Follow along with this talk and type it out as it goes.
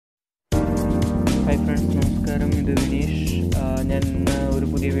Hi friends, നമസ്കാരം. ഇത് വിനീഷ്. ഞാൻ ഒരു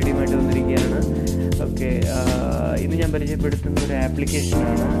പുതിയ വീഡിയോ ആയിട്ട് വന്നിരിക്കുകയാണ്. ഓക്കെ, ഇന്ന് ഞാൻ പരിചയപ്പെടുത്തുന്ന ഒരു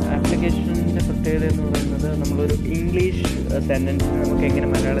ആപ്ലിക്കേഷനാണ്. ആപ്ലിക്കേഷൻ്റെ പ്രത്യേകത എന്ന് പറയുന്നത് നമ്മളൊരു ഇംഗ്ലീഷ് സെൻറ്റൻസ് നമുക്ക് എങ്ങനെ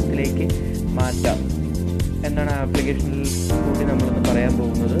മലയാളത്തിലേക്ക് മാറ്റാം എന്നാണ് ആപ്ലിക്കേഷനിൽ കൂടി നമ്മളിന്ന് പറയാൻ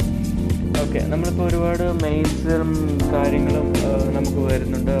പോകുന്നത്. ഓക്കെ, നമ്മളിപ്പോൾ ഒരുപാട് മെയിൽസും കാര്യങ്ങളും നമുക്ക്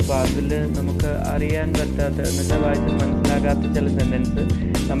വരുന്നുണ്ട്. അപ്പോൾ അതിൽ നമുക്ക് അറിയാൻ പറ്റാത്ത, എന്നുവെച്ചാൽ വായിച്ച് മനസ്സിലാകാത്ത ചില സെൻറ്റൻസ്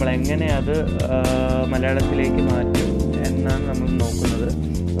നമ്മളെങ്ങനെ അത് മലയാളത്തിലേക്ക് മാറ്റും എന്നാണ് നമ്മൾ നോക്കുന്നത്.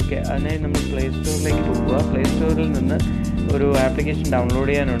 ഓക്കെ, അതിനായി നമ്മൾ പ്ലേ സ്റ്റോറിലേക്ക് പോകുക. പ്ലേ സ്റ്റോറിൽ നിന്ന് ഒരു ആപ്ലിക്കേഷൻ ഡൗൺലോഡ്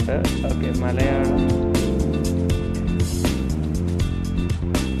ചെയ്യാനുണ്ട്. ഓക്കെ, മലയാളം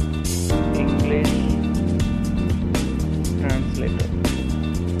ഇംഗ്ലീഷ് ട്രാൻസ്ലേറ്റർ,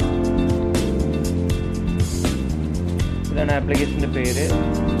 ഇതാണ് ആപ്ലിക്കേഷൻ്റെ പേര്.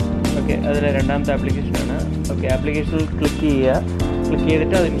 ഓക്കെ, അതിലെ രണ്ടാമത്തെ ആപ്ലിക്കേഷനാണ്. ഓക്കെ, ആപ്ലിക്കേഷനിൽ ക്ലിക്ക്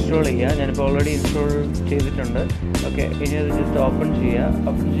ചെയ്തിട്ട് അത് ഇൻസ്റ്റാൾ ചെയ്യുക. ഞാനിപ്പോൾ ഓൾറെഡി ഇൻസ്റ്റാൾ ചെയ്തിട്ടുണ്ട്. ഓക്കെ, ഇനി അത് ജസ്റ്റ് ഓപ്പൺ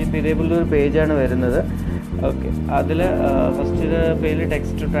ചെയ്യുമ്പോൾ ഇതേപോലെ ഒരു പേജാണ് വരുന്നത്. ഓക്കെ, അതിൽ ഫസ്റ്റ് പേജിൽ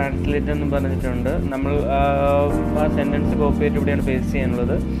ടെക്സ്റ്റ് ട്രാൻസ്ലേറ്റ് എന്ന് പറഞ്ഞിട്ടുണ്ട്. നമ്മൾ ആ സെൻറ്റൻസ് കോപ്പി ചെയ്തിട്ട് ഇവിടെയാണ് പേസ്റ്റ്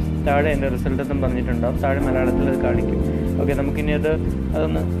ചെയ്യാനുള്ളത്. താഴെ എൻ്റെ റിസൾട്ട് എന്നും പറഞ്ഞിട്ടുണ്ടാവും. താഴെ മലയാളത്തിൽ അത് കാണിക്കും. ഓക്കെ, നമുക്കിനി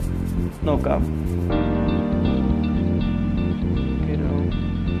അതൊന്ന് നോക്കാം.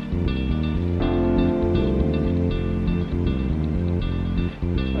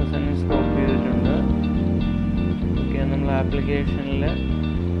 സെൻറ്റൻസ് കോപ്പി ചെയ്തിട്ടുണ്ട്. ഓക്കെ, നമ്മൾ ആപ്ലിക്കേഷനിൽ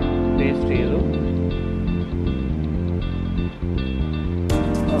പേസ്റ്റ് ചെയ്തു.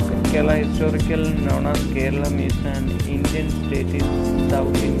 Okay, Kerala historical known as Keralam is an Indian state is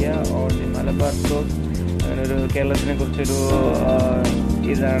south India on the Malabar cost. അങ്ങനൊരു കേരളത്തിനെ കുറിച്ചൊരു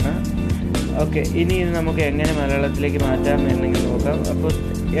ഇതാണ്. ഓക്കെ, ഇനി ഇത് നമുക്ക് എങ്ങനെ മലയാളത്തിലേക്ക് മാറ്റാം എന്നെങ്കിൽ നോക്കാം. അപ്പോൾ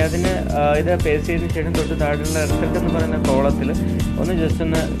അതിന് ഇത് പേസ്റ്റ് ചെയ്തതിന് ശേഷം തൊട്ട് താഴെയുള്ള റിസൾട്ട് എന്ന് പറയുന്ന കോളത്തിൽ ഒന്ന് ജസ്റ്റ്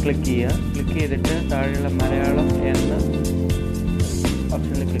ഒന്ന് ക്ലിക്ക് ചെയ്തിട്ട് താഴെയുള്ള മലയാളം എന്ന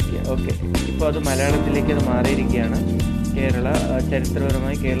ഓപ്ഷനിൽ ക്ലിക്ക് ചെയ്യുക. ഓക്കെ, ഇപ്പോൾ അത് മലയാളത്തിലേക്ക് അത് മാറിയിരിക്കുകയാണ്.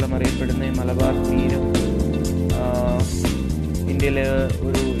 ചരിത്രപരമായി കേരളം അറിയപ്പെടുന്ന ഈ മലബാർ തീരം ഇന്ത്യയിലെ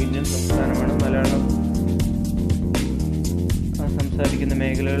ഒരു ഇന്ത്യൻ സംസ്ഥാനമാണ്. മലയാളം സംസാരിക്കുന്ന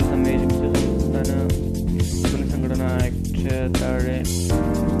മേഖലകൾ സംയോജിപ്പിച്ച സംസ്ഥാന പുനഃസംഘടന ആക്ട് താഴെ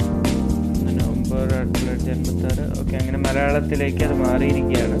നവംബർ 1986. ഓക്കെ, അങ്ങനെ മലയാളത്തിലേക്ക് അത്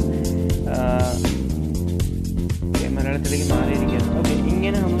മാറിയിരിക്കുകയാണ്. ഓക്കെ,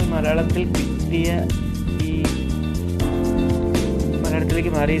 ഇങ്ങനെ നമ്മൾ മലയാളത്തിലേക്ക്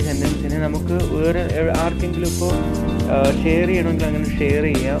മാറിയ സെൻറ്റൻസിനെ നമുക്ക് വേറെ ആർക്കെങ്കിലും ഇപ്പോൾ ഷെയർ ചെയ്യണമെങ്കിൽ അങ്ങനെ ഷെയർ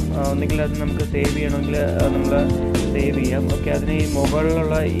ചെയ്യാം. ഒന്നുകിൽ അത് നമുക്ക് സേവ് ചെയ്യണമെങ്കിൽ നമ്മൾ സേവ് ചെയ്യാം. ഓക്കെ, അതിന് ഈ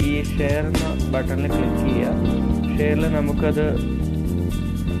മുകളിലുള്ള ഈ ഷെയർ എന്ന ബട്ടണിൽ ക്ലിക്ക് ചെയ്യുക. ഷെയറിൽ നമുക്കത്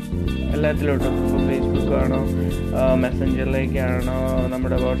എല്ലാത്തിലോട്ടും, ഇപ്പോൾ ഫേസ്ബുക്കാണോ, മെസ്സഞ്ചറിലേക്കാണോ,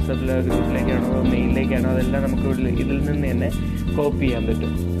 നമ്മുടെ വാട്സപ്പിലെ ഗ്രൂപ്പിലേക്കാണോ, മെയിലിലേക്കാണോ, അതെല്ലാം നമുക്ക് ഇതിൽ നിന്ന് തന്നെ കോപ്പി ചെയ്യാൻ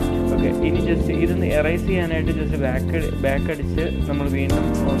പറ്റും. ഓക്കെ, ഇനി ജസ്റ്റ് ഇതൊന്ന് എറൈസ് ചെയ്യാനായിട്ട് ജസ്റ്റ് ബാക്ക് അടിച്ച് നമ്മൾ വീണ്ടും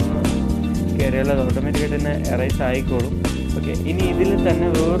ഒന്ന് കയറിയാൽ അത് ഓട്ടോമാറ്റിക്കായിട്ട് തന്നെ എറൈസ് ആയിക്കോളും. ഓക്കെ, ഇനി ഇതിൽ തന്നെ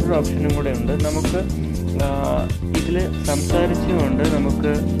വേറൊരു ഓപ്ഷനും കൂടെ ഉണ്ട്. നമുക്ക് ഇതിൽ സംസാരിച്ചുകൊണ്ട്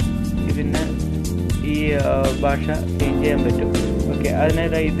നമുക്ക് ഇതിന് ഈ ഭാഷ ചേഞ്ച് ചെയ്യാൻ പറ്റും. ഓക്കെ,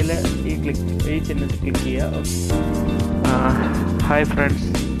 അതിനായി ഇതിൽ ഈ ചിഹ്നത്തിൽ ക്ലിക്ക് ചെയ്യുക. ഹായ് ഫ്രണ്ട്സ്,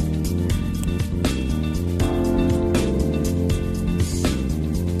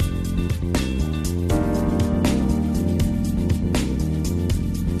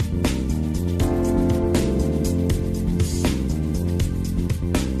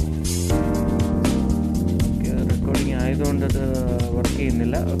 ആയതുകൊണ്ട് അത് വർക്ക്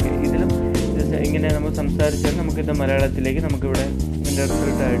ചെയ്യുന്നില്ല. ഓക്കെ, ഇതിലും ഇങ്ങനെ നമ്മൾ സംസാരിച്ചാൽ നമുക്കിത് മലയാളത്തിലേക്ക് നമുക്കിവിടെ ഇതിൻ്റെ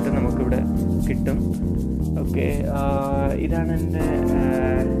റിസൾട്ടായിട്ട് നമുക്കിവിടെ കിട്ടും. ഓക്കെ,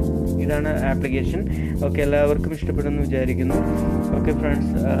 ഇതാണ് ആപ്ലിക്കേഷൻ. ഓക്കെ, എല്ലാവർക്കും ഇഷ്ടപ്പെടുമെന്ന് വിചാരിക്കുന്നു. Okay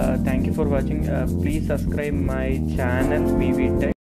friends, thank you for watching. Please subscribe my channel VV Tech.